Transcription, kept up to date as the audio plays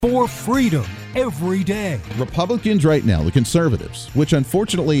for freedom every day. Republicans right now, the conservatives, which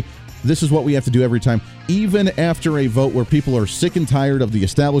unfortunately, this is what we have to do every time, even after a vote where people are sick and tired of the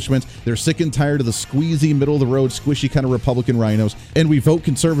establishment, they're sick and tired of the squeezy, middle-of-the-road, squishy kind of Republican rhinos, and we vote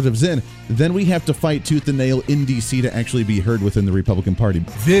conservatives in, then we have to fight tooth and nail in D.C. to actually be heard within the Republican Party.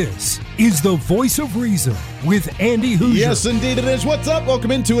 This is the Voice of Reason with Andy Hoosier. Yes, indeed it is. What's up? Welcome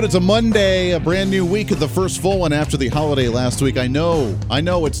into it. It's a Monday, a brand new week, the first full one after the holiday last week. I know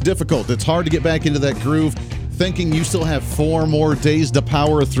it's difficult. It's hard to get back into that groove, thinking you still have 4 more days to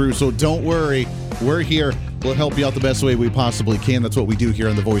power through, so don't worry. We're here. We'll help you out the best way we possibly can. That's what we do here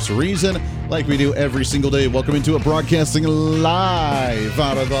on the Voice of Reason, like we do every single day. Welcome into it, broadcasting live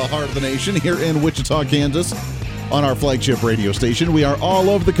out of the heart of the nation here in Wichita, Kansas, on our flagship radio station. We are all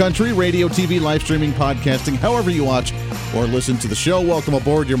over the country, radio, TV, live streaming, podcasting, however you watch or listen to the show. Welcome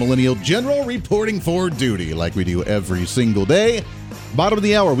aboard your Millennial General reporting for duty, like we do every single day. Bottom of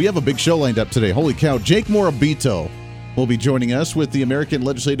the hour, we have a big show lined up today. Holy cow, Jake Morabito will be joining us with the American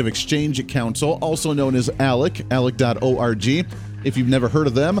Legislative Exchange Council, also known as ALEC, ALEC.org. If you've never heard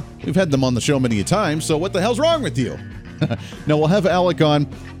of them, we've had them on the show many times, so what the hell's wrong with you? No, we'll have ALEC on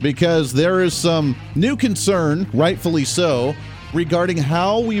because there is some new concern, rightfully so, regarding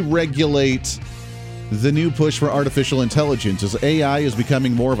how we regulate the new push for artificial intelligence. As AI is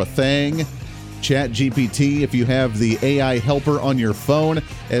becoming more of a thing, ChatGPT, if you have the AI helper on your phone,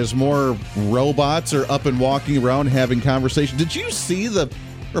 as more robots are up and walking around having conversations. Did you see the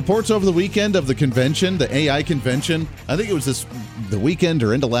reports over the weekend of the convention, the AI convention? I think it was the weekend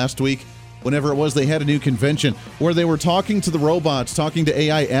or into last week, whenever it was, they had a new convention where they were talking to the robots, talking to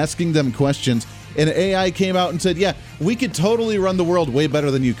AI, asking them questions, and AI came out and said, yeah, we could totally run the world way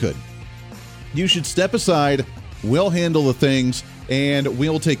better than you could. You should step aside, we'll handle the things, and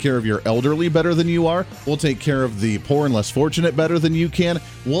we'll take care of your elderly better than you are. We'll take care of the poor and less fortunate better than you can.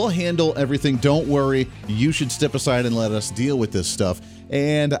 We'll handle everything. Don't worry. You should step aside and let us deal with this stuff.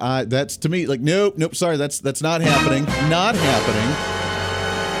 And that's, to me, like, nope, sorry, that's not happening. Not happening.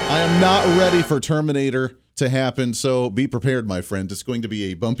 I am not ready for Terminator to happen, so be prepared, my friend. It's going to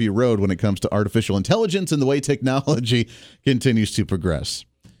be a bumpy road when it comes to artificial intelligence and the way technology continues to progress.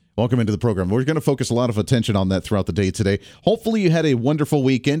 Welcome into the program. We're going to focus a lot of attention on that throughout the day today. Hopefully you had a wonderful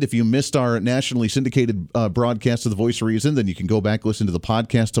weekend. If you missed our nationally syndicated broadcast of The Voice of Reason, then you can go back, listen to the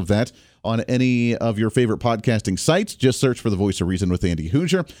podcast of that on any of your favorite podcasting sites. Just search for The Voice of Reason with Andy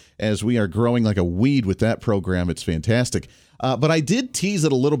Hoosier, as we are growing like a weed with that program. It's fantastic. But I did tease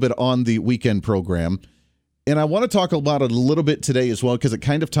it a little bit on the weekend program, and I want to talk about it a little bit today as well, because it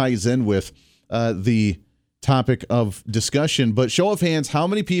kind of ties in with the topic of discussion. But show of hands, how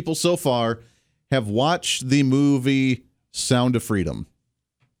many people so far have watched the movie Sound of Freedom?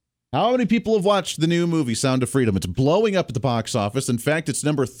 How many people have watched the new movie Sound of Freedom? It's blowing up at the box office. In fact, it's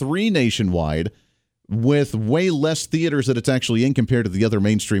number 3 nationwide, with way less theaters that it's actually in compared to the other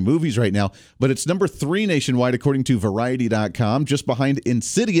mainstream movies right now. But it's number 3 nationwide according to Variety.com, just behind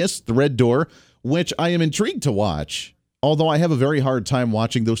Insidious, The Red Door, which I am intrigued to watch. Although I have a very hard time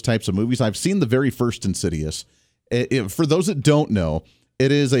watching those types of movies. I've seen the very first Insidious. For those that don't know,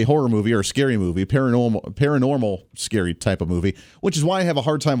 it is a horror movie or a scary movie, paranormal scary type of movie, which is why I have a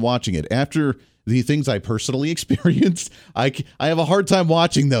hard time watching it. After the things I personally experienced, I have a hard time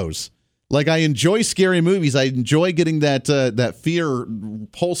watching those. Like, I enjoy scary movies. I enjoy getting that fear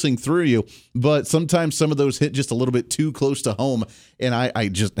pulsing through you, but sometimes some of those hit just a little bit too close to home, and I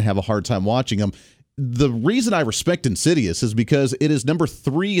just have a hard time watching them. The reason I respect Insidious is because it is number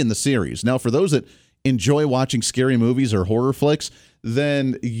 3 in the series. Now, for those that enjoy watching scary movies or horror flicks,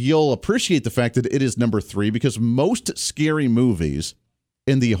 then you'll appreciate the fact that it is number 3, because most scary movies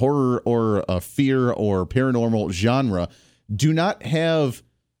in the horror or fear or paranormal genre do not have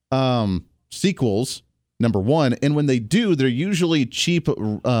sequels, number 1. And when they do, they're usually cheap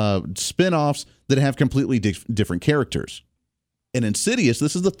spin-offs that have completely different characters. In Insidious,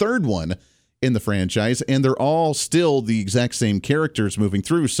 this is the 3rd one in the franchise, and they're all still the exact same characters moving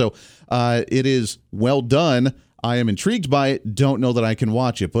through. So it is well done. I am intrigued by it. Don't know that I can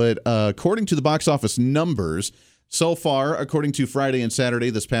watch it. But according to the box office numbers, so far, according to Friday and Saturday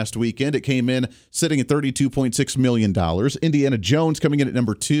this past weekend, it came in sitting at $32.6 million. Indiana Jones coming in at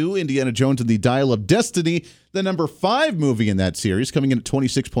number 2. Indiana Jones and the Dial of Destiny, the number 5 movie in that series, coming in at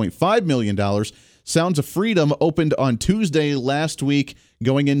 $26.5 million. Sounds of Freedom opened on Tuesday last week,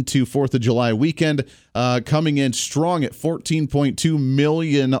 going into 4th of July weekend, coming in strong at $14.2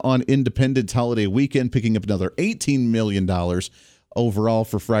 million on Independence holiday weekend, picking up another $18 million overall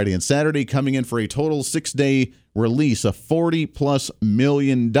for Friday and Saturday, coming in for a total 6-day release of $40+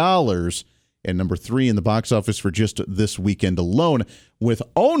 million and number 3 in the box office for just this weekend alone, with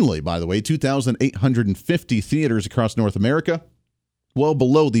only, by the way, 2,850 theaters across North America, well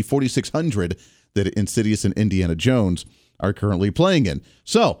below the 4,600 that Insidious and Indiana Jones are currently playing in.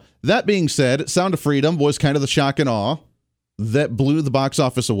 So, that being said, Sound of Freedom was kind of the shock and awe that blew the box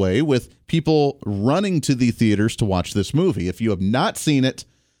office away, with people running to the theaters to watch this movie. If you have not seen it,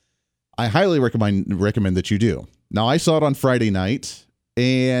 I highly recommend that you do. Now, I saw it on Friday night,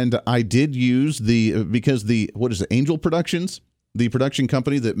 and I did use Angel Productions, the production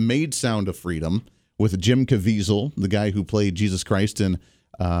company that made Sound of Freedom, with Jim Caviezel, the guy who played Jesus Christ in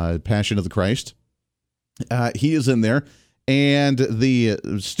Passion of the Christ. He is in there, and the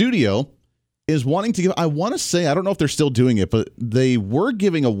studio is wanting to give, I want to say, I don't know if they're still doing it, but they were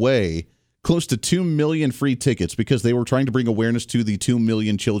giving away close to 2 million free tickets because they were trying to bring awareness to the 2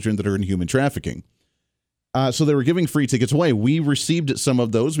 million children that are in human trafficking. So they were giving free tickets away. We received some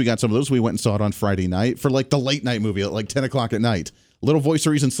of those. We got some of those. We went and saw it on Friday night for like the late night movie at like 10 o'clock at night. Little Voice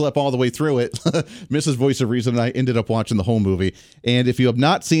of Reason slept all the way through it. Mrs. Voice of Reason and I ended up watching the whole movie. And if you have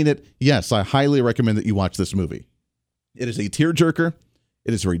not seen it, yes, I highly recommend that you watch this movie. It is a tearjerker.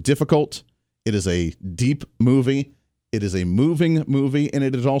 It is very difficult. It is a deep movie. It is a moving movie, and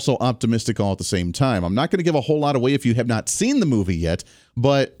it is also optimistic all at the same time. I'm not going to give a whole lot away if you have not seen the movie yet,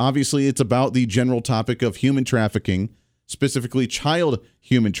 but obviously it's about the general topic of human trafficking, specifically child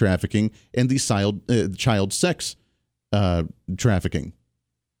human trafficking, and the child sex trafficking.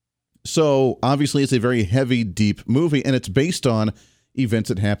 So obviously it's a very heavy, deep movie, and it's based on events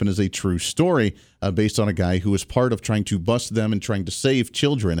that happen as a true story, based on a guy who was part of trying to bust them and trying to save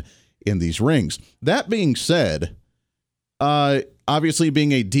children in these rings. That being said, obviously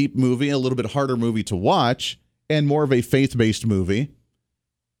being a deep movie, a little bit harder movie to watch, and more of a faith-based movie,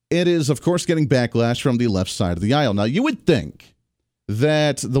 it is, of course, getting backlash from the left side of the aisle. Now, you would think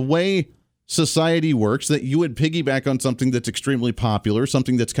that the way society works, that you would piggyback on something that's extremely popular,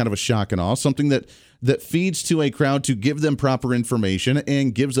 something that's kind of a shock and awe, something that feeds to a crowd to give them proper information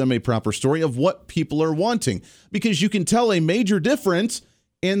and gives them a proper story of what people are wanting. Because you can tell a major difference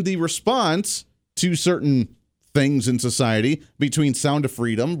in the response to certain things in society between Sound of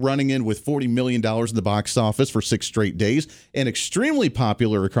Freedom running in with $40 million in the box office for 6 straight days and extremely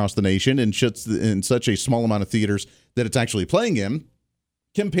popular across the nation in such a small amount of theaters that it's actually playing in,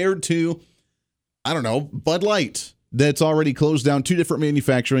 compared to, I don't know, Bud Light, that's already closed down 2 different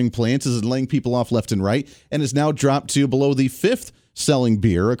manufacturing plants, is laying people off left and right, and is now dropped to below the 5th selling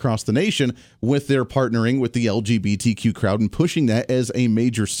beer across the nation, with their partnering with the LGBTQ crowd and pushing that as a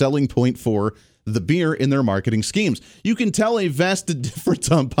major selling point for the beer in their marketing schemes. You can tell a vast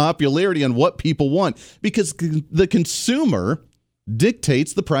difference on popularity on what people want, because the consumer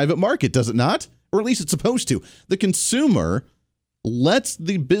dictates the private market, does it not? Or at least it's supposed to. The consumer lets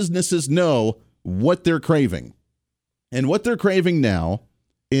the businesses know what they're craving. And what they're craving now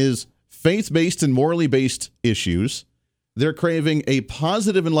is faith-based and morally based issues. They're craving a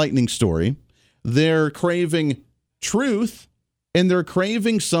positive, enlightening story. They're craving truth, and they're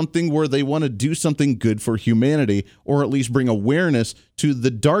craving something where they want to do something good for humanity, or at least bring awareness to the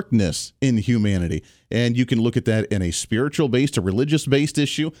darkness in humanity. And you can look at that in a spiritual-based, a religious-based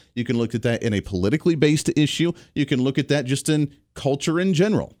issue. You can look at that in a politically-based issue. You can look at that just in culture in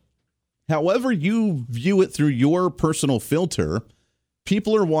general. However you view it through your personal filter,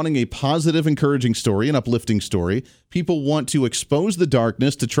 people are wanting a positive, encouraging story, an uplifting story. People want to expose the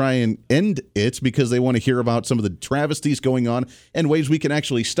darkness to try and end it because they want to hear about some of the travesties going on and ways we can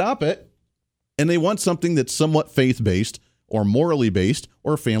actually stop it. And they want something that's somewhat faith-based or morally based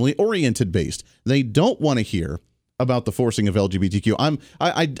or family-oriented based. They don't want to hear about the forcing of LGBTQ.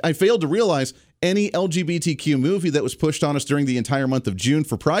 I failed to realize any LGBTQ movie that was pushed on us during the entire month of June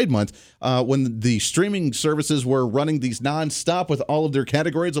for Pride Month, when the streaming services were running these nonstop with all of their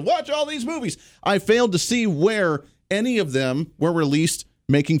categories of watch all these movies, I failed to see where any of them were released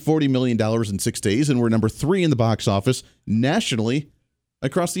making $40 million in 6 days and were number 3 in the box office nationally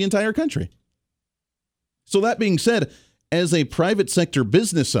across the entire country. So that being said, as a private sector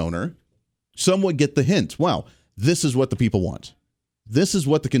business owner, some would get the hint. Wow, this is what the people want. This is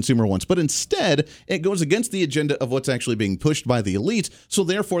what the consumer wants. But instead, it goes against the agenda of what's actually being pushed by the elite, so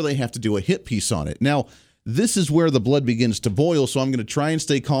therefore they have to do a hit piece on it. Now, this is where the blood begins to boil, so I'm going to try and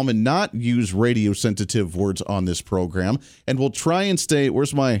stay calm and not use radio-sensitive words on this program, and we'll try and stay...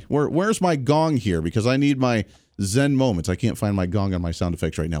 Where's my gong here? Because I need my Zen moments. I can't find my gong on my sound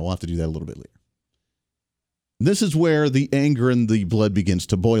effects right now. We'll have to do that a little bit later. This is where the anger and the blood begins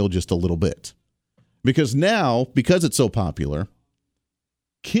to boil just a little bit. Because now, because it's so popular...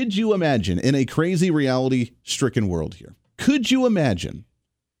 Could you imagine, in a crazy reality-stricken world here, could you imagine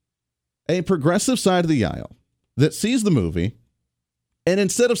a progressive side of the aisle that sees the movie, and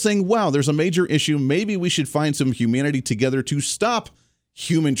instead of saying, wow, there's a major issue, maybe we should find some humanity together to stop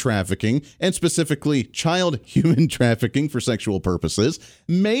human trafficking, and specifically child human trafficking for sexual purposes,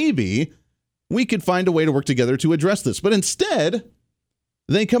 maybe we could find a way to work together to address this. But instead,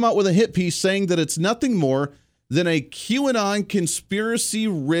 they come out with a hit piece saying that it's nothing more than a QAnon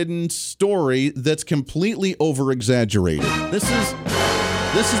conspiracy-ridden story that's completely over-exaggerated. This is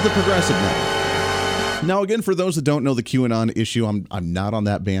the progressive now. Now, again, for those that don't know the QAnon issue, I'm not on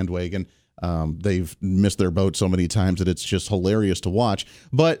that bandwagon. They've missed their boat so many times that it's just hilarious to watch.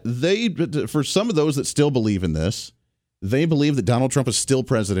 But for some of those that still believe in this, they believe that Donald Trump is still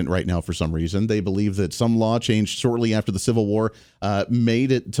president right now for some reason. They believe that some law changed shortly after the Civil War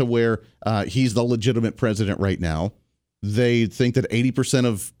made it to where he's the legitimate president right now. They think that 80%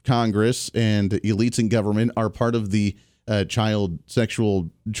 of Congress and elites in government are part of the child sexual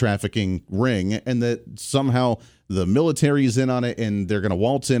trafficking ring, and that somehow the military is in on it, and they're going to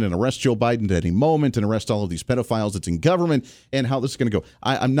waltz in and arrest Joe Biden at any moment and arrest all of these pedophiles that's in government, and how this is going to go.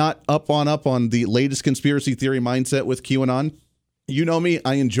 I'm not up on the latest conspiracy theory mindset with QAnon. You know me,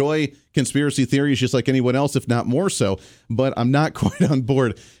 I enjoy conspiracy theories just like anyone else, if not more so, but I'm not quite on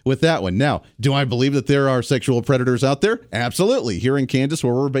board with that one. Now, do I believe that there are sexual predators out there? Absolutely. Here in Kansas,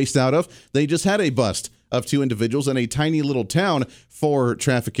 where we're based out of, they just had a bust of 2 individuals in a tiny little town for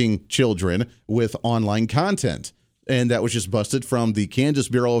trafficking children with online content. And that was just busted from the Kansas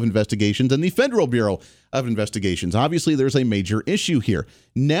Bureau of Investigations and the Federal Bureau of Investigations. Obviously, there's a major issue here.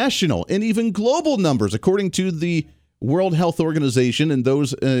 National and even global numbers, according to the World Health Organization and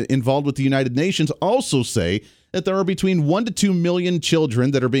those involved with the United Nations, also say that there are between 1 to 2 million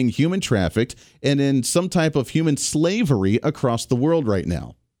children that are being human trafficked and in some type of human slavery across the world right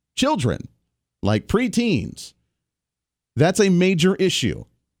now. Children, like preteens. That's a major issue.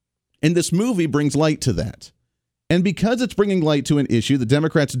 And this movie brings light to that. And because it's bringing light to an issue the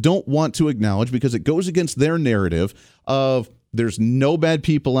Democrats don't want to acknowledge because it goes against their narrative of there's no bad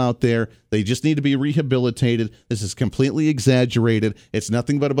people out there. They just need to be rehabilitated. This is completely exaggerated. It's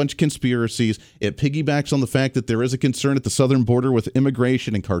nothing but a bunch of conspiracies. It piggybacks on the fact that there is a concern at the southern border with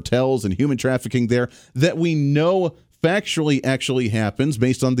immigration and cartels and human trafficking there that we know factually actually happens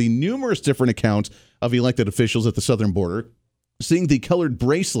based on the numerous different accounts of elected officials at the southern border, seeing the colored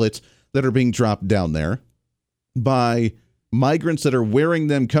bracelets that are being dropped down there by migrants that are wearing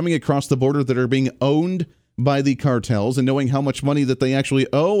them coming across the border that are being owned by the cartels and knowing how much money that they actually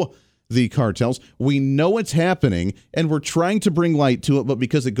owe the cartels. We know it's happening and we're trying to bring light to it, but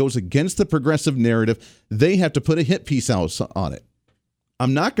because it goes against the progressive narrative, they have to put a hit piece out on it.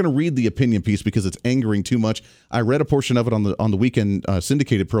 I'm not going to read the opinion piece because it's angering too much. I read a portion of it on the weekend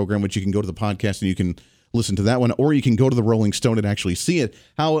syndicated program, which you can go to the podcast and you can listen to that one, or you can go to the Rolling Stone and actually see it,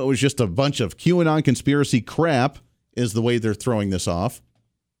 how it was just a bunch of QAnon conspiracy crap is the way they're throwing this off.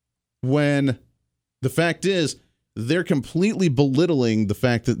 When the fact is, they're completely belittling the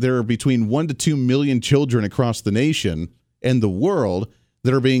fact that there are between 1 to 2 million children across the nation and the world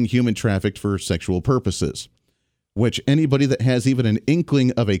that are being human trafficked for sexual purposes, which anybody that has even an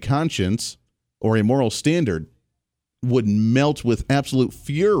inkling of a conscience or a moral standard would melt with absolute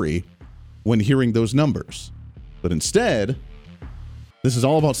fury when hearing those numbers. But instead, this is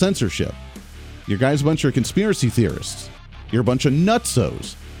all about censorship. You guys are a bunch of conspiracy theorists. You're a bunch of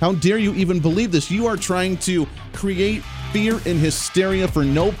nutsos. How dare you even believe this? You are trying to create fear and hysteria for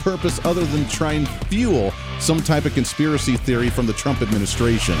no purpose other than try and fuel some type of conspiracy theory from the Trump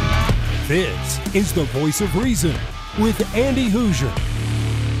administration. This is the Voice of Reason with Andy Hoosier.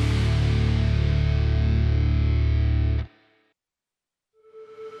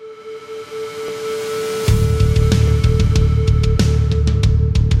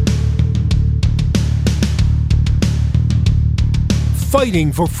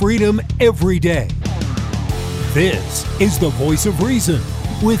 Fighting for freedom every day. This is the Voice of Reason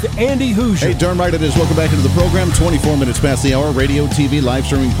with Andy Hoosier. Hey, darn right it is. Welcome back into the program. 24 minutes past the hour. Radio, TV, live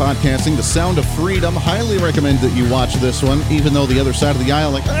streaming, podcasting. The Sound of Freedom. Highly recommend that you watch this one, even though the other side of the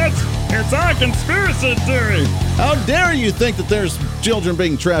aisle, like, it's our conspiracy theory. How dare you think that there's children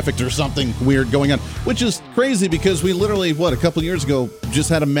being trafficked or something weird going on, which is crazy because we literally, a couple years ago, just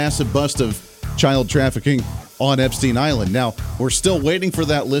had a massive bust of child trafficking on Epstein Island. Now, we're still waiting for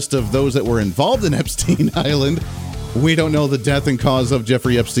that list of those that were involved in Epstein Island. We don't know the death and cause of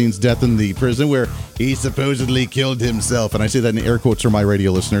Jeffrey Epstein's death in the prison where he supposedly killed himself. And I say that in air quotes for my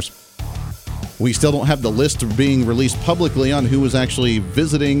radio listeners. We still don't have the list being released publicly on who was actually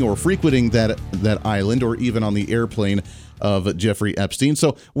visiting or frequenting that island or even on the airplane of Jeffrey Epstein.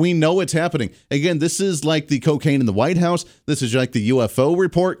 So we know it's happening. Again, this is like the cocaine in the White House. This is like the UFO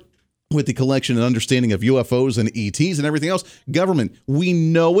report. with the collection and understanding of UFOs and ETs and everything else. Government, we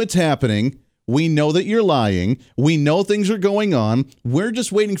know it's happening. We know that you're lying. We know things are going on. We're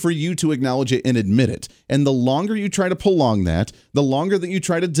just waiting for you to acknowledge it and admit it. And the longer you try to prolong that, the longer that you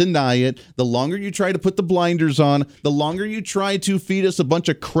try to deny it, the longer you try to put the blinders on, the longer you try to feed us a bunch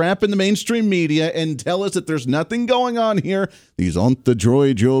of crap in the mainstream media and tell us that there's nothing going on here. These aren't the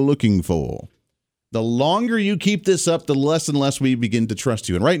droids you're looking for. The longer you keep this up, the less and less we begin to trust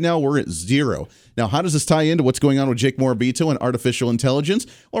you. And right now, we're at 0. Now, how does this tie into what's going on with Jake Morabito and artificial intelligence?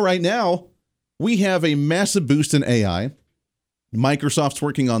 Well, right now, we have a massive boost in AI. Microsoft's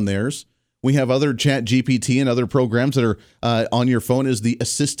working on theirs. We have other Chat GPT and other programs that are on your phone as the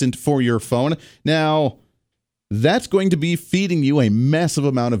assistant for your phone. Now, that's going to be feeding you a massive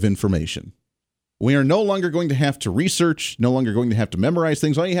amount of information. We are no longer going to have to research, no longer going to have to memorize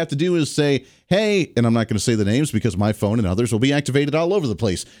things. All you have to do is say, hey, and I'm not going to say the names because my phone and others will be activated all over the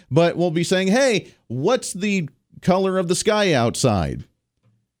place, but we'll be saying, hey, what's the color of the sky outside?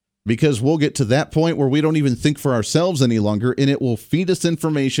 Because we'll get to that point where we don't even think for ourselves any longer, and it will feed us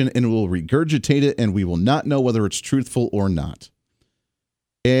information and it will regurgitate it, and we will not know whether it's truthful or not.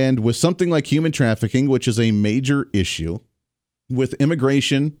 And with something like human trafficking, which is a major issue, with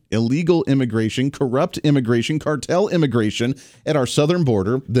immigration, illegal immigration, corrupt immigration, cartel immigration at our southern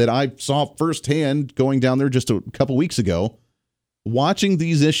border that I saw firsthand going down there just a couple weeks ago, watching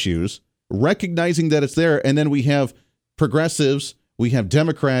these issues, recognizing that it's there, and then we have progressives, we have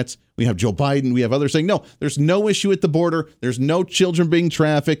Democrats, we have Joe Biden, we have others saying, no, there's no issue at the border, there's no children being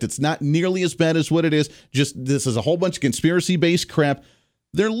trafficked, it's not nearly as bad as what it is, just this is a whole bunch of conspiracy-based crap.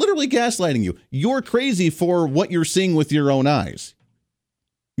 They're literally gaslighting you. You're crazy for what you're seeing with your own eyes.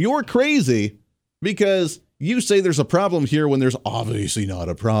 You're crazy because you say there's a problem here when there's obviously not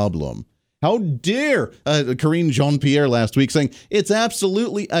a problem. How dare Karine Jean-Pierre last week saying it's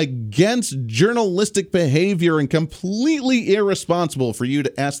absolutely against journalistic behavior and completely irresponsible for you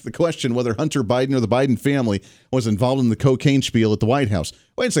to ask the question whether Hunter Biden or the Biden family was involved in the cocaine spiel at the White House.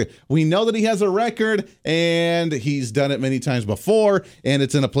 Wait a second. We know that he has a record and he's done it many times before, and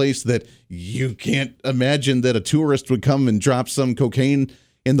it's in a place that you can't imagine that a tourist would come and drop some cocaine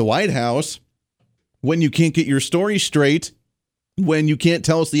in the White House when you can't get your story straight, when you can't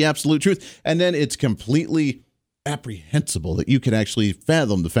tell us the absolute truth. And then it's completely apprehensible that you can actually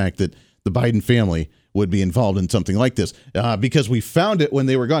fathom the fact that the Biden family would be involved in something like this because we found it when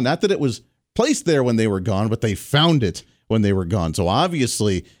they were gone. Not that it was placed there when they were gone, but they found it when they were gone. So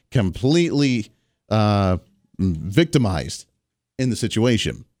obviously completely victimized in the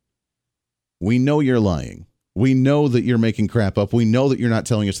situation. We know you're lying. We know that you're making crap up. We know that you're not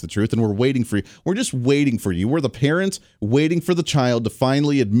telling us the truth, and we're waiting for you. We're just waiting for you. We're the parents waiting for the child to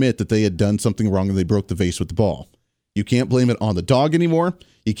finally admit that they had done something wrong and they broke the vase with the ball. You can't blame it on the dog anymore.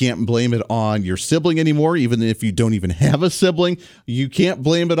 You can't blame it on your sibling anymore, even if you don't even have a sibling. You can't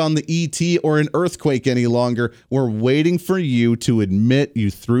blame it on the ET or an earthquake any longer. We're waiting for you to admit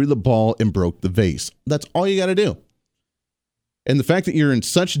you threw the ball and broke the vase. That's all you got to do. And the fact that you're in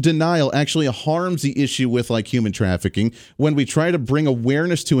such denial actually harms the issue with like human trafficking when we try to bring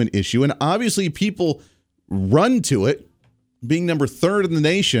awareness to an issue. And obviously people run to it, being number 3rd in the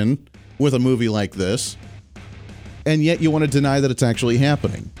nation with a movie like this. And yet you want to deny that it's actually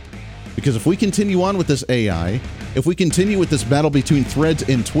happening. Because if we continue on with this AI, if we continue with this battle between Threads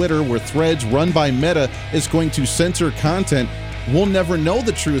and Twitter, where Threads run by Meta is going to censor content, we'll never know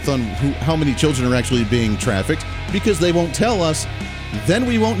the truth on how many children are actually being trafficked because they won't tell us. Then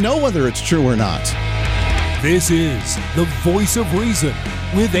we won't know whether it's true or not. This is the Voice of Reason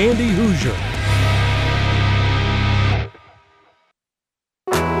with Andy Hoosier.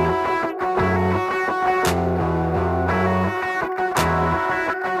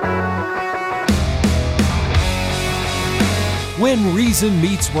 When Reason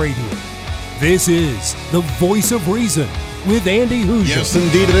meets radio, this is the Voice of Reason with Andy Hoosier. Yes,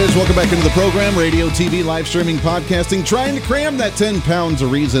 indeed it is. Welcome back into the program. Radio, TV, live streaming, podcasting. Trying to cram that 10 pounds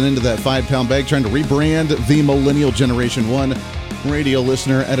of reason into that 5-pound bag. Trying to rebrand the millennial generation, one radio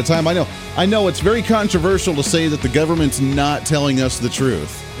listener at a time. I know it's very controversial to say that the government's not telling us the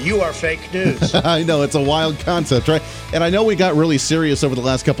truth. You are fake news. I know, it's a wild concept, right? And I know we got really serious over the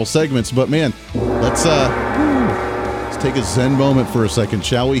last couple segments, but man, let's take a zen moment for a second,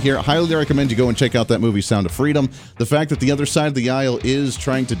 shall we? Here, I highly recommend you go and check out that movie, Sound of Freedom. The fact that the other side of the aisle is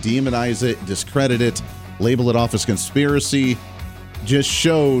trying to demonize it, discredit it, label it off as conspiracy, just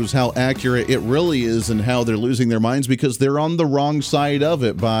shows how accurate it really is and how they're losing their minds because they're on the wrong side of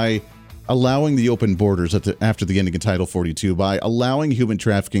it by allowing the open borders after the ending of Title 42, by allowing human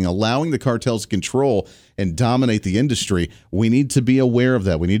trafficking, allowing the cartels to control and dominate the industry. We need to be aware of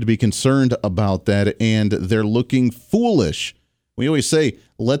that. We need to be concerned about that, and they're looking foolish. We always say,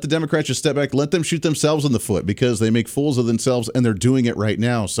 let the Democrats just step back, let them shoot themselves in the foot, because they make fools of themselves, and they're doing it right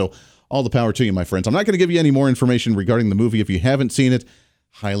now. So all the power to you, my friends. I'm not going to give you any more information regarding the movie. If you haven't seen it,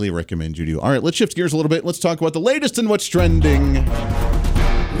 highly recommend you do. All right, let's shift gears a little bit. Let's talk about the latest and what's trending.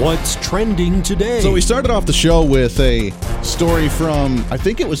 What's trending today? So we started off the show with a story from, I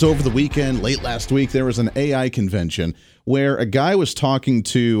think it was over the weekend, late last week. There was an AI convention where a guy was talking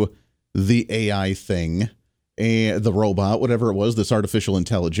to the AI thing, and the robot, whatever it was, this artificial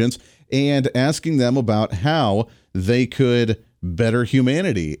intelligence, and asking them about how they could better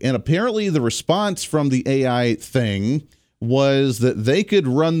humanity. And apparently the response from the AI thing was that they could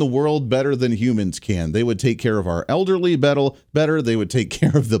run the world better than humans can. They would take care of our elderly better. They would take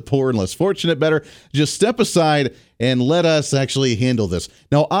care of the poor and less fortunate better. Just step aside and let us actually handle this.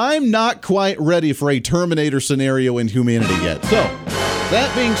 Now, I'm not quite ready for a Terminator scenario in humanity yet. So,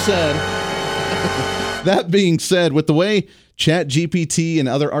 that being said, with the way ChatGPT and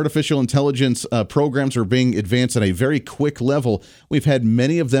other artificial intelligence programs are being advanced at a very quick level, we've had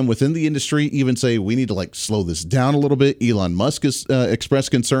many of them within the industry even say we need to slow this down a little bit. Elon Musk has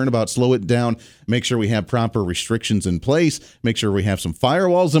expressed concern about slow it down, make sure we have proper restrictions in place, make sure we have some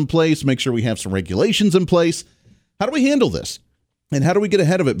firewalls in place, make sure we have some regulations in place. How do we handle this? And how do we get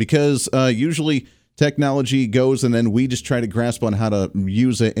ahead of it? Because usually technology goes and then we just try to grasp on how to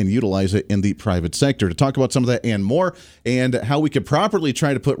use it and utilize it in the private sector. To talk about some of that and more, and how we could properly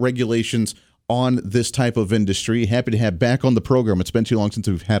try to put regulations on this type of industry, happy to have back on the program. It's been too long since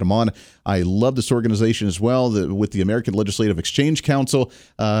we've had him on. I love this organization as well, with the American Legislative Exchange Council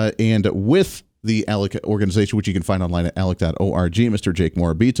and with the ALEC organization, which you can find online at alec.org. Mr. Jake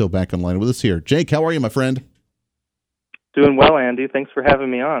Morabito back online with us here. Jake, how are you, my friend? Doing well, Andy. Thanks for having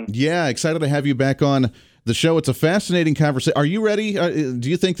me on. Yeah, excited to have you back on the show. It's a fascinating conversation. Are you ready? Do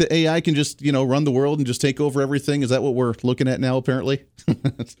you think that AI can just, run the world and just take over everything? Is that what we're looking at now, apparently?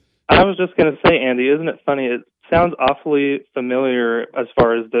 I was just going to say, Andy, isn't it funny? It sounds awfully familiar as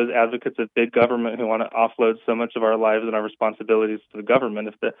far as those advocates of big government who want to offload so much of our lives and our responsibilities to the government.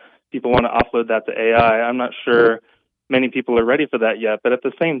 If the people want to offload that to AI, I'm not sure many people are ready for that yet. But at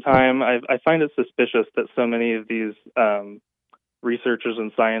the same time, I find it suspicious that so many of these researchers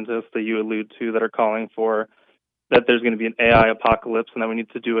and scientists that you allude to that are calling for that there's going to be an AI apocalypse and that we need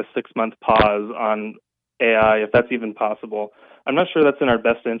to do a 6-month pause on AI, if that's even possible. I'm not sure that's in our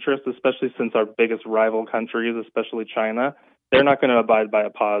best interest, especially since our biggest rival countries, especially China, they're not going to abide by a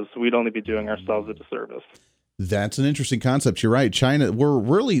pause, so we'd only be doing ourselves a disservice. That's an interesting concept. You're right. China,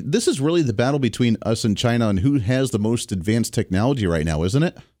 this is really the battle between us and China on who has the most advanced technology right now, isn't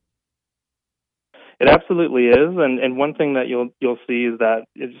it? It absolutely is. And one thing that you'll see is that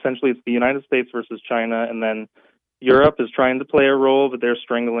essentially it's the United States versus China, and then Europe is trying to play a role, but they're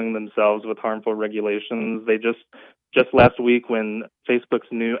strangling themselves with harmful regulations. They just last week when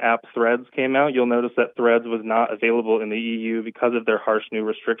Facebook's new app Threads came out, you'll notice that Threads was not available in the EU because of their harsh new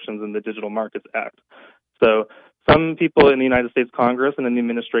restrictions in the Digital Markets Act. So some people in the United States Congress and in the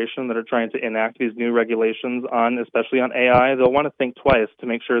administration that are trying to enact these new regulations especially on AI, they'll want to think twice to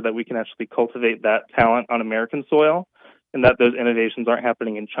make sure that we can actually cultivate that talent on American soil and that those innovations aren't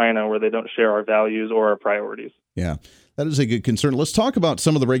happening in China where they don't share our values or our priorities. Yeah, that is a good concern. Let's talk about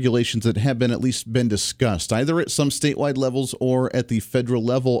some of the regulations that have at least been discussed, either at some statewide levels or at the federal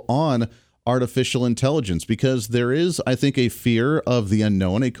level on artificial intelligence, because there is, I think, a fear of the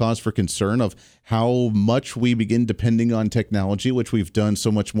unknown, a cause for concern of how much we begin depending on technology, which we've done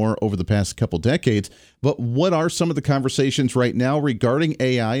so much more over the past couple decades. But what are some of the conversations right now regarding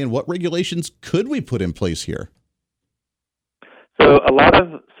AI, and what regulations could we put in place here? So a lot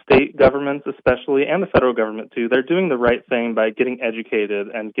of state governments especially, and the federal government too, they're doing the right thing by getting educated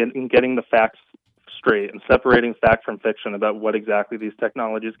and getting the facts straight and separating fact from fiction about what exactly these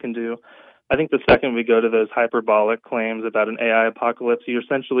technologies can do. I think the second we go to those hyperbolic claims about an AI apocalypse, you're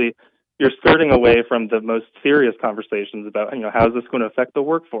skirting away from the most serious conversations about, how is this going to affect the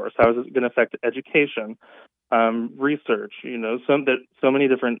workforce? How is it going to affect education, research? So many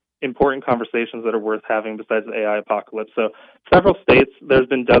different important conversations that are worth having besides the AI apocalypse. So several states, there's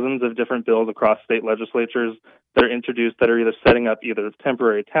been dozens of different bills across state legislatures that are introduced that are either setting up either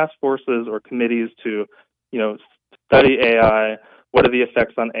temporary task forces or committees to, study AI. What are the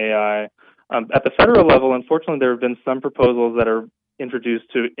effects on AI? At the federal level, unfortunately, there have been some proposals that are introduced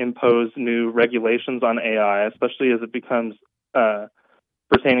to impose new regulations on AI, especially as it becomes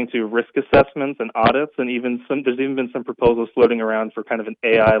pertaining to risk assessments and audits, and there's even been some proposals floating around for kind of an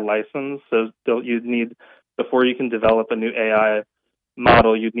AI license. So you'd need, before you can develop a new AI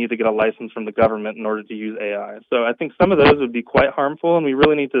model, you'd need to get a license from the government in order to use AI. So I think some of those would be quite harmful, and we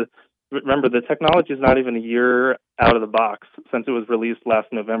really need to remember the technology is not even a year out of the box since it was released last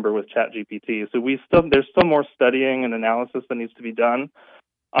November with ChatGPT. So there's still more studying and analysis that needs to be done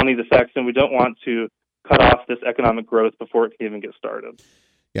on these effects, and we don't want to cut off this economic growth before it can even get started.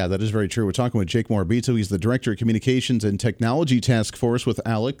 Yeah, that is very true. We're talking with Jake Morabito. He's the Director of Communications and Technology Task Force with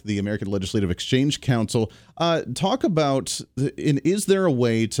ALEC, the American Legislative Exchange Council. Talk about, is there a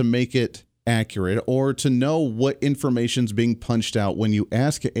way to make it accurate or to know what information's being punched out when you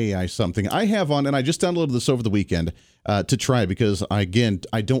ask AI something? I have and I just downloaded this over the weekend to try because, I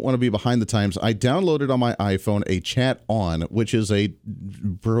don't want to be behind the times. I downloaded on my iPhone a Chat On, which is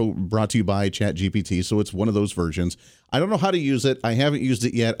brought to you by ChatGPT, so it's one of those versions. I don't know how to use it. I haven't used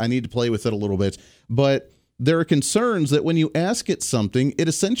it yet. I need to play with it a little bit, but there are concerns that when you ask it something, it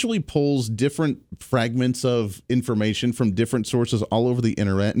essentially pulls different fragments of information from different sources all over the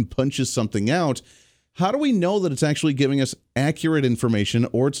internet and punches something out. How do we know that it's actually giving us accurate information,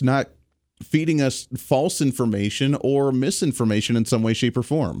 or it's not feeding us false information or misinformation in some way, shape, or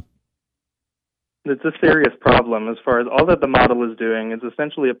form? It's a serious problem as far as all that the model is doing is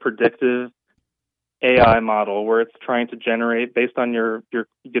essentially a predictive AI model where it's trying to generate based on you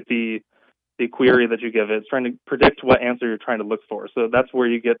get the query that you give it. It's trying to predict what answer you're trying to look for. So that's where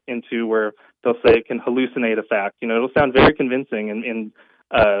you get into where they'll say it can hallucinate a fact. It'll sound very convincing in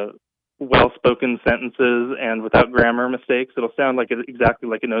well-spoken sentences and without grammar mistakes. It'll sound exactly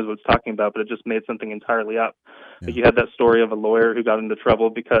like it knows what it's talking about, but it just made something entirely up. Yeah. Like you had that story of a lawyer who got into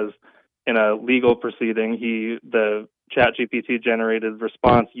trouble because in a legal proceeding, the ChatGPT generated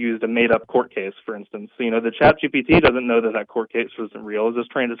response used a made-up court case, for instance. So, the ChatGPT doesn't know that court case wasn't real. It's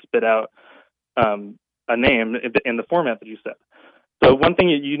just trying to spit out a name in the format that you said. So one thing,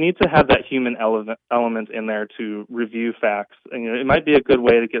 you need to have that human element in there to review facts. And it might be a good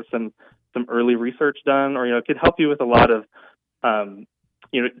way to get some early research done, or it could help you with a lot of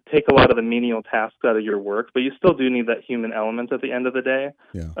take a lot of the menial tasks out of your work, but you still do need that human element at the end of the day.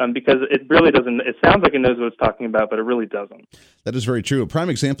 Yeah. Because it really doesn't, it sounds like it knows what it's talking about, but it really doesn't. That is very true. A prime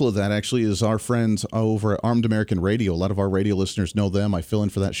example of that actually is our friends over at Armed American Radio. A lot of our radio listeners know them. I fill in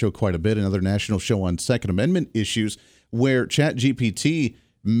for that show quite a bit, another national show on Second Amendment issues, where ChatGPT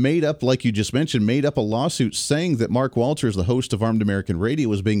made up, like you just mentioned, made up a lawsuit saying that Mark Walters, the host of Armed American Radio,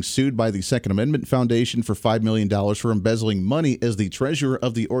 was being sued by the Second Amendment Foundation for $5 million for embezzling money as the treasurer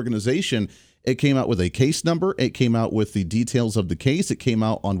of the organization. It came out with a case number. It came out with the details of the case. It came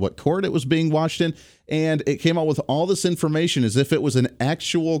out on what court it was being watched in. And it came out with all this information as if it was an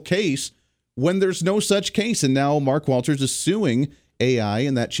actual case when there's no such case. And now Mark Walters is suing AI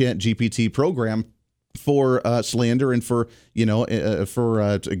and that ChatGPT program for slander and for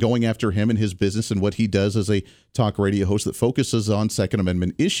going after him and his business and what he does as a talk radio host that focuses on Second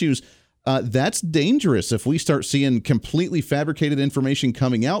Amendment issues. That's dangerous if we start seeing completely fabricated information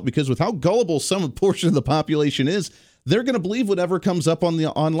coming out, because with how gullible some portion of the population is, they're going to believe whatever comes up on the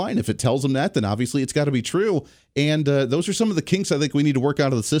online. If it tells them that, then obviously it's got to be true. And those are some of the kinks I think we need to work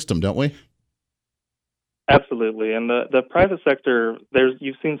out of the system, don't we? Absolutely. And the private sector,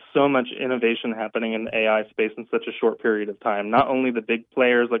 you've seen so much innovation happening in the AI space in such a short period of time. Not only the big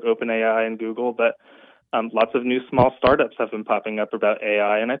players like OpenAI and Google, but lots of new small startups have been popping up about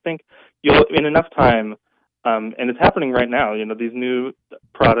AI. And I think in enough time, and it's happening right now, these new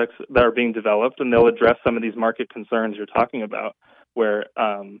products that are being developed, and they'll address some of these market concerns you're talking about, where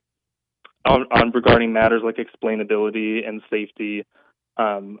regarding matters like explainability and safety,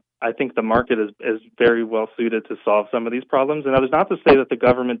 I think the market is very well suited to solve some of these problems. And that is not to say that the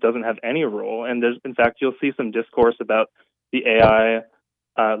government doesn't have any role. And in fact, you'll see some discourse about the AI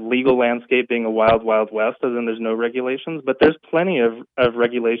legal landscape being a wild, wild west, as in there's no regulations. But there's plenty of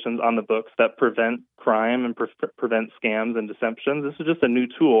regulations on the books that prevent crime and prevent scams and deceptions. This is just a new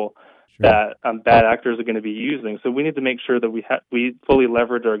tool that bad actors are going to be using. So we need to make sure that we fully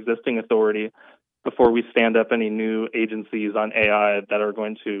leverage our existing authority before we stand up any new agencies on AI that are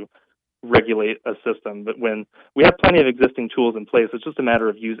going to regulate a system. But when we have plenty of existing tools in place, it's just a matter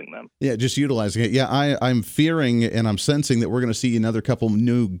of using them. Yeah, just utilizing it. Yeah, I'm fearing and I'm sensing that we're going to see another couple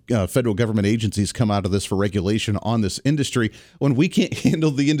new federal government agencies come out of this for regulation on this industry when we can't handle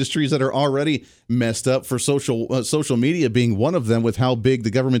the industries that are already messed up, for social media being one of them, with how big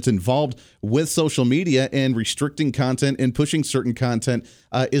the government's involved with social media and restricting content and pushing certain content.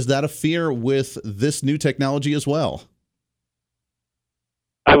 Is that a fear with this new technology as well?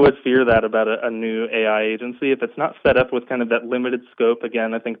 I would fear that about a new AI agency. If it's not set up with kind of that limited scope,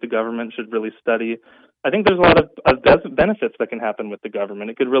 again, I think the government should really study. I think there's a lot of benefits that can happen with the government.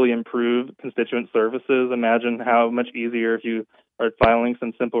 It could really improve constituent services. Imagine how much easier if you are filing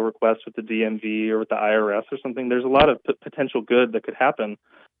some simple requests with the DMV or with the IRS or something. There's a lot of potential good that could happen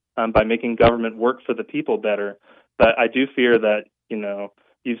by making government work for the people better. But I do fear that,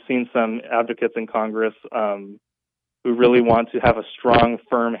 you've seen some advocates in Congress who really want to have a strong,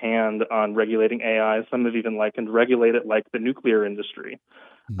 firm hand on regulating AI. Some have even likened regulate it like the nuclear industry,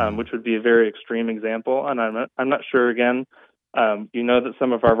 which would be a very extreme example. And I'm not sure, again, that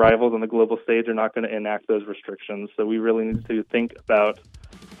some of our rivals on the global stage are not going to enact those restrictions. So we really need to think about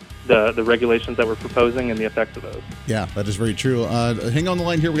the regulations that we're proposing and the effects of those. Yeah, that is very true. Hang on the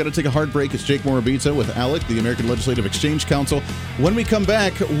line here. We got to take a hard break. It's Jake Morabito with ALEC, the American Legislative Exchange Council. When we come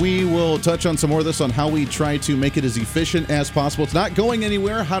back, we will touch on some more of this on how we try to make it as efficient as possible. It's not going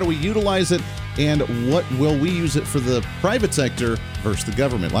anywhere. How do we utilize it? And what will we use it for the private sector versus the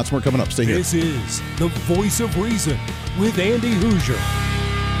government? Lots more coming up. Stay here. This is the Voice of Reason with Andy Hoosier.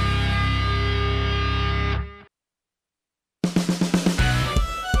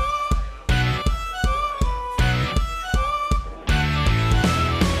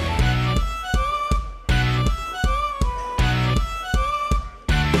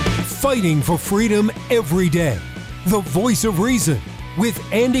 Fighting for freedom every day. The Voice of Reason with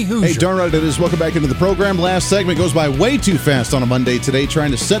Andy Hoosier. Hey, darn right it is. Welcome back into the program. Last segment goes by way too fast on a Monday today,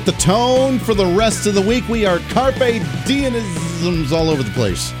 trying to set the tone for the rest of the week. We are carpe diemisms all over the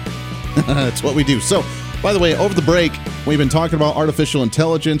place. That's what we do. So, by the way, over the break, we've been talking about artificial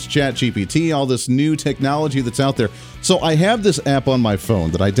intelligence, ChatGPT, all this new technology that's out there. So I have this app on my phone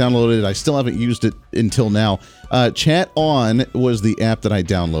that I downloaded. I still haven't used it until now. Chat On was the app that I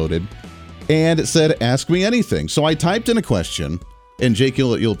downloaded, and it said, ask me anything. So I typed in a question, and Jake,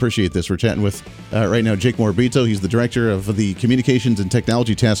 you'll appreciate this. We're chatting with, right now, Jake Morabito. He's the director of the Communications and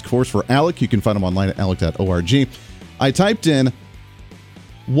Technology Task Force for ALEC. You can find him online at alec.org. I typed in,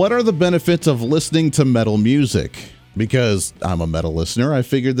 what are the benefits of listening to metal music? Because I'm a metal listener, I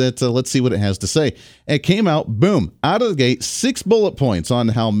figured that let's see what it has to say. It came out, boom, out of the gate, 6 bullet points on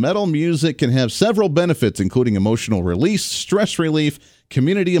how metal music can have several benefits, including emotional release, stress relief,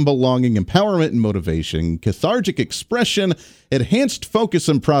 community and belonging, empowerment and motivation, cathartic expression, enhanced focus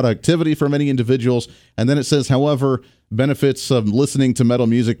and productivity for many individuals. And then it says, however, benefits of listening to metal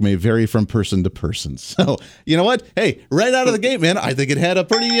music may vary from person to person. So, you know what? Hey, right out of the gate, man, I think it had a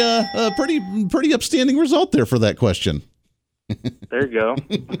pretty upstanding result there for that question. There you go.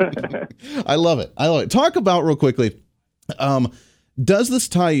 I love it. Talk about real quickly. Does this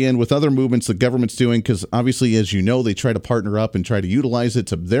tie in with other movements the government's doing? Because obviously, as you know, they try to partner up and try to utilize it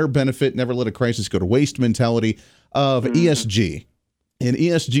to their benefit, never let a crisis go to waste mentality of ESG. And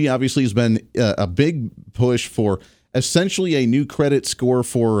ESG obviously has been a big push for essentially a new credit score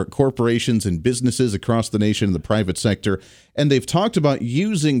for corporations and businesses across the nation in the private sector. And they've talked about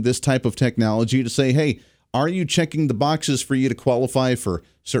using this type of technology to say, hey, are you checking the boxes for you to qualify for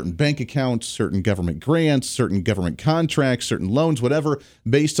certain bank accounts, certain government grants, certain government contracts, certain loans, whatever,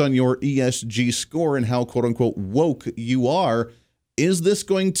 based on your ESG score and how, quote unquote, woke you are? Is this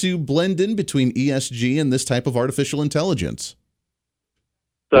going to blend in between ESG and this type of artificial intelligence?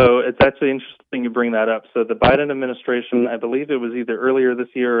 So it's actually interesting you bring that up. So the Biden administration, I believe it was either earlier this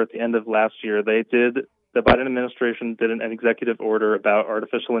year or at the end of last year, the Biden administration did an executive order about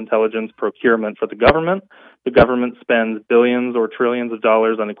artificial intelligence procurement for the government. The government spends billions or trillions of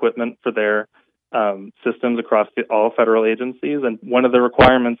dollars on equipment for their systems across all federal agencies. And one of the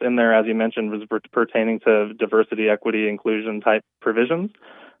requirements in there, as you mentioned, was pertaining to diversity, equity, inclusion type provisions.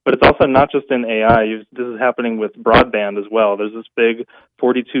 But it's also not just in AI. This is happening with broadband as well. There's this big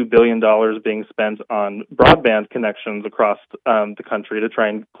 $42 billion being spent on broadband connections across the country to try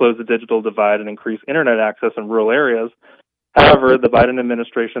and close the digital divide and increase internet access in rural areas. However, the Biden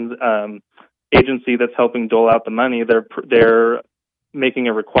administration's agency that's helping dole out the money, they're making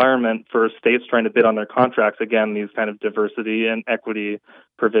a requirement for states trying to bid on their contracts, again, these kind of diversity and equity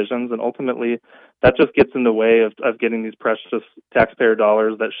provisions. And ultimately, that just gets in the way of getting these precious taxpayer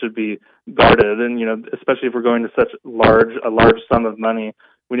dollars that should be guarded. And, especially if we're going to such a large sum of money,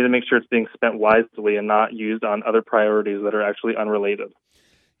 we need to make sure it's being spent wisely and not used on other priorities that are actually unrelated.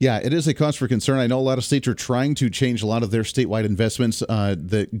 Yeah, it is a cause for concern. I know a lot of states are trying to change a lot of their statewide investments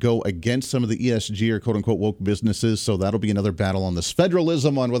that go against some of the ESG or quote-unquote woke businesses, so that'll be another battle on this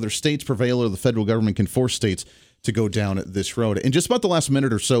federalism, on whether states prevail or the federal government can force states to go down this road. In just about the last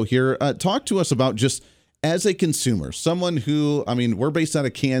minute or so here, talk to us about just as a consumer, someone who, I mean, we're based out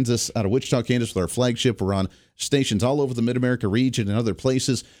of Kansas, out of Wichita, Kansas, with our flagship. We're on stations all over the Mid-America region and other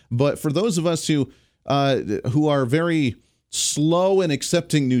places. But for those of us who are very slow in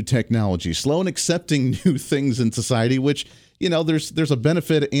accepting new technology, slow in accepting new things in society, which, you know, there's a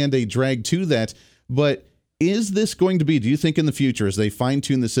benefit and a drag to that. But is this going to be, do you think in the future, as they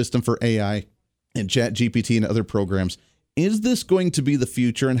fine-tune the system for AI and ChatGPT and other programs, is this going to be the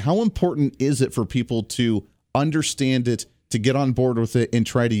future? And how important is it for people to understand it, to get on board with it, and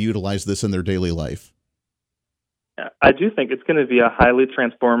try to utilize this in their daily life? I do think it's going to be a highly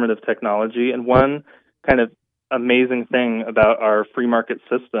transformative technology. And one kind of amazing thing about our free market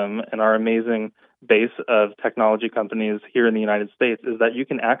system and our amazing base of technology companies here in the United States is that you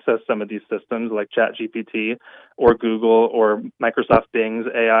can access some of these systems like ChatGPT or Google or Microsoft Bing's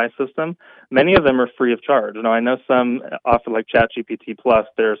AI system. Many of them are free of charge. Now, I know some offer like ChatGPT Plus,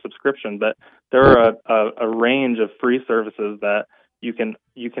 they're a subscription, but there are a range of free services that you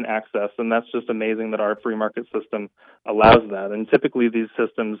can access, and that's just amazing that our free market system allows that. And typically these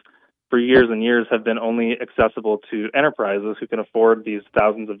systems for years and years have been only accessible to enterprises who can afford these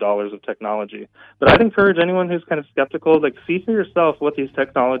thousands of dollars of technology. But I'd encourage anyone who's kind of skeptical, like, see for yourself what these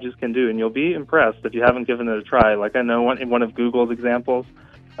technologies can do, and you'll be impressed if you haven't given it a try. Like, I know in one of Google's examples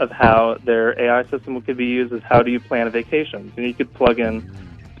of how their AI system could be used is how do you plan a vacation? And you could plug in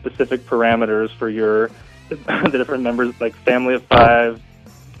specific parameters for the different members, like family of 5.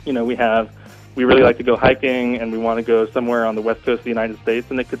 You know, we really like to go hiking and we want to go somewhere on the west coast of the United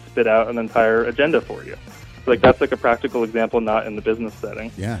States, and it could spit out an entire agenda for you. So, like, that's like a practical example, not in the business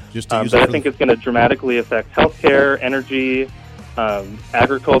setting. Yeah, just but I think it's going to dramatically affect healthcare, energy,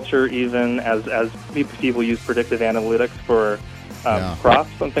 agriculture, even as people use predictive analytics for crops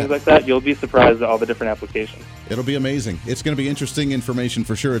and things like that. You'll be surprised at all the different applications. It'll be amazing. It's going to be interesting information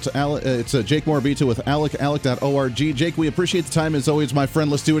for sure. It's Jake Morabito with ALEC, alec.org. Jake, we appreciate the time as always, my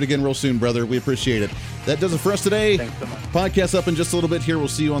friend. Let's do it again real soon, brother. We appreciate it. That does it for us today. Thanks so much. Podcast up in just a little bit here. We'll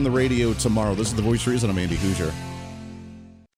see you on the radio tomorrow. This is The Voice of Reason. I'm Andy Hoosier.